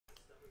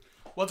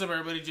What's up,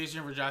 everybody?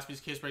 Jason here for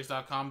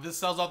JaspysCaseBreaks.com. This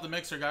sells off the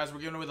mixer, guys. We're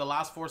giving away the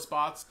last 4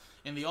 spots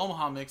in the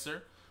Omaha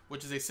mixer,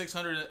 which is a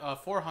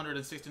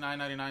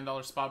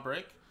 $469.99 spot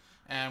break.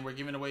 And we're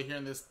giving away here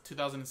in this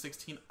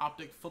 2016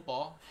 Optic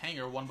football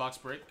hanger 1-box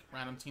break.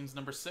 Random teams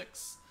number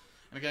 6.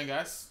 And again,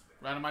 guys,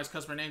 randomize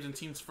customer names and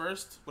teams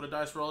first with a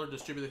dice roller,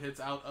 distribute the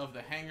hits out of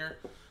the hanger.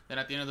 Then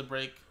at the end of the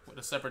break, with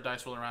a separate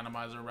dice roller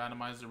randomizer,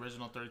 randomize the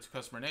original 32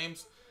 customer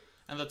names.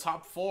 And the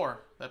top 4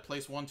 that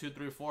place 1, 2,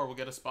 3, 4 will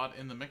get a spot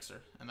in the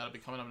mixer. And that'll be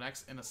coming up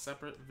next in a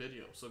separate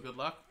video. So good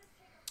luck.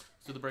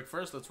 Let's do the break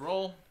first. Let's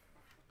roll.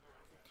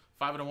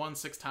 5 and a 1,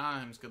 6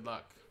 times. Good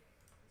luck.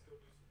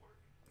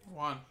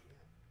 1,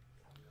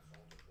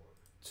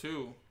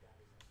 2,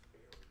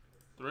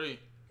 3,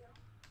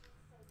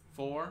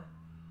 4,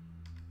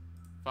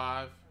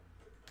 5,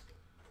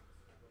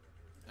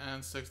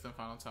 and 6th and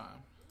final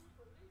time.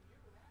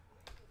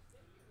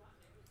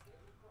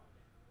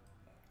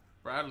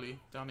 Bradley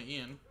down to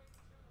Ian.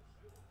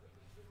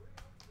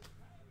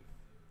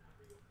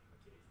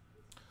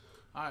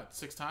 Alright,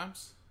 6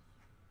 times.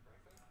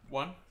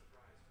 1,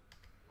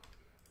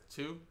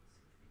 2,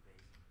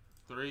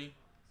 3,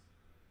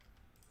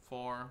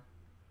 4,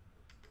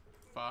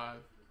 5,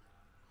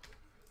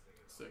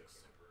 6.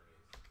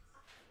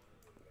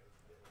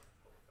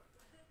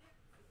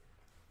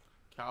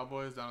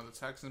 Cowboys down to the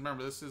Texans.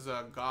 Remember, this is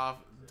Goff,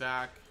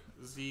 Dak,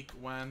 Zeke,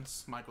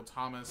 Wentz, Michael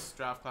Thomas,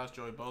 draft class,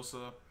 Joey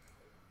Bosa.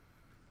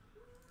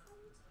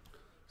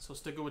 So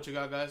stick with what you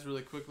got, guys,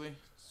 really quickly.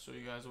 Show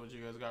you guys what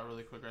you guys got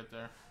really quick right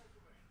there.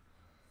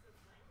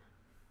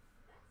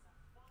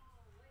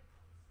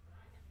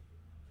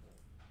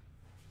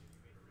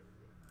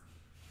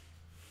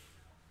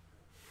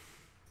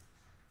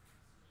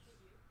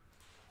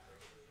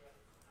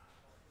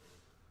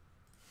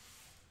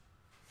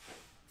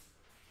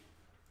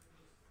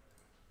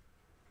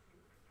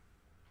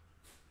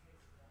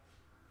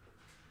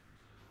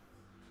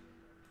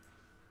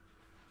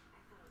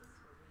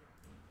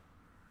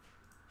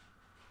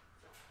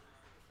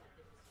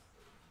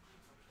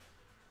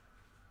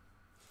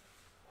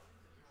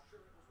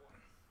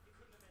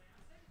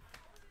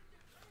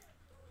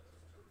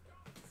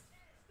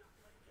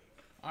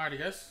 Alrighty,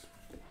 guys.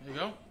 There you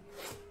go.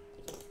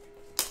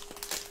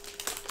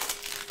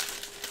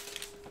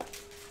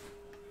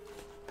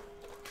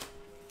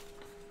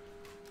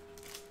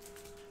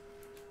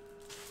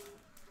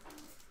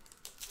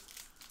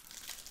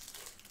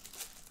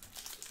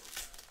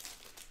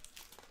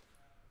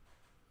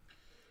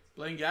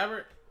 Blaine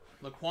Gabbert,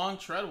 Laquan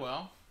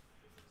Treadwell,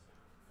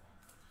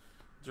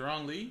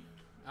 Deron Lee,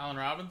 Allen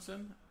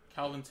Robinson,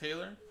 Calvin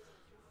Taylor,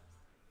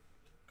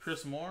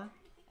 Chris Moore,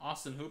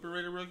 Austin Hooper,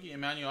 rated rookie,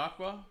 Emmanuel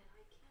Akwa,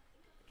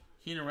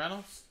 Keenan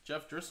Reynolds,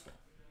 Jeff Driscoll.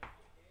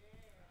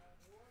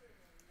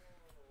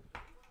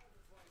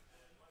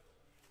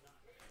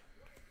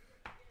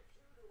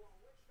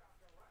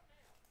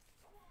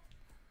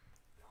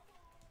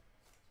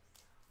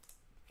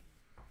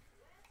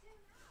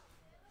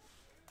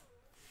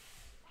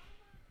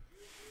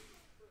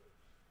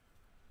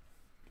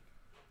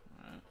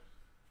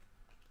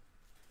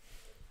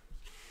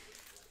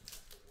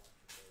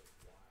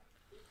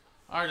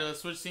 Alright, let's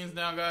switch scenes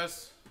now,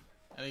 guys.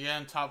 And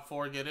again, top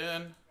 4 get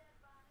in.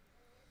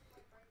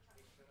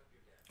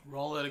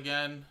 Roll it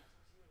again.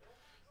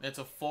 It's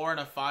a 4 and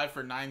a 5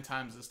 for 9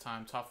 times this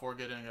time. Top 4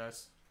 get in,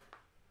 guys.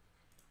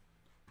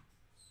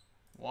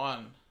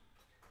 1,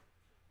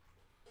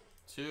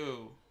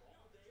 2,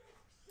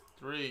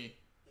 3,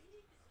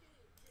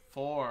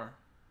 4,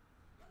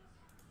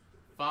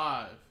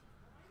 5,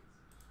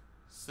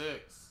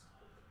 6,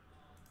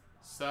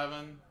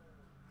 7,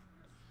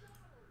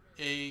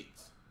 8,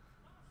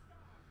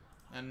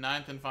 and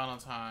 9th and final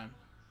time.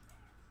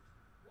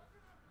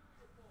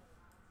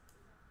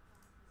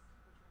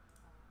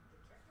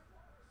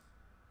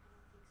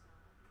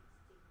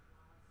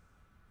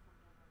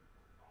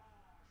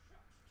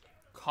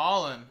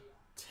 Colin,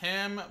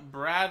 Tim,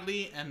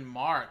 Bradley, and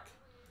Mark.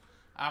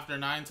 After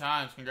 9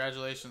 times,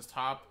 congratulations.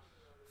 Top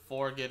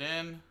 4 get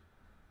in.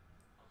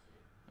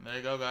 And there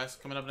you go, guys.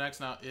 Coming up next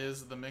now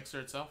is the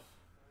mixer itself.